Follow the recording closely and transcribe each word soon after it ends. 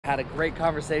Had a great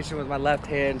conversation with my left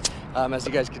hand. As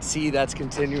you guys can see, that's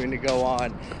continuing to go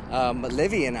on. But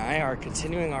Livy and I are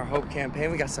continuing our Hope campaign.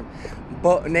 We got some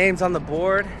names on the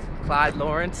board. Clyde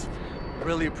Lawrence,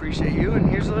 really appreciate you. And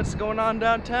here's what's going on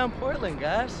downtown Portland,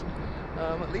 guys.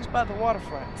 At least by the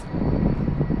waterfront.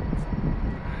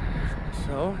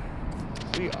 So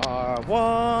we are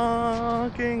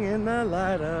walking in the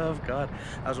light of God.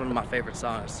 That was one of my favorite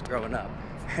songs growing up.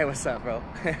 Hey, what's up, bro?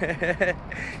 You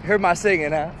heard my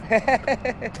singing, huh?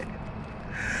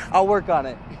 I'll work on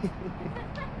it.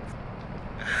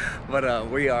 But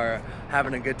we are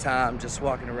having a good time, just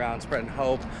walking around, spreading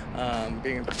hope,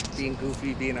 being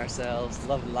goofy, being ourselves,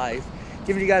 loving life.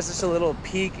 Giving you guys just a little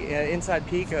peek, inside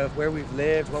peek of where we've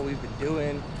lived, what we've been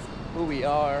doing, who we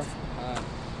are.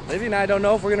 Livy and I don't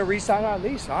know if we're gonna re-sign our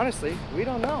lease, honestly. We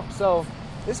don't know. So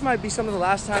this might be some of the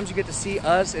last times you get to see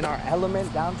us in our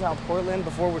element downtown Portland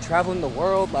before we're traveling the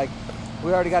world. Like,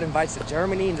 we already got invites to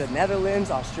Germany, the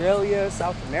Netherlands, Australia,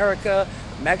 South America,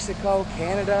 Mexico,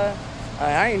 Canada.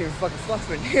 I ain't even fucking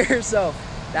fluffing here, so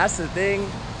that's the thing.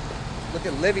 Look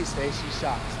at Livy's face, she's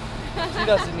shocked. She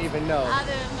doesn't even know. I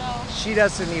didn't know. She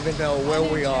doesn't even know where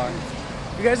we are.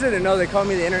 You guys didn't know, they called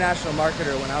me the international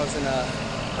marketer when I was in a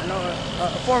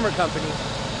former company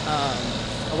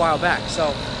a while back.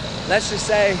 So let's just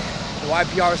say the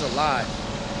YPR is alive,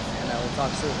 and we'll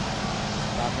talk soon.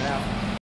 Bye for now.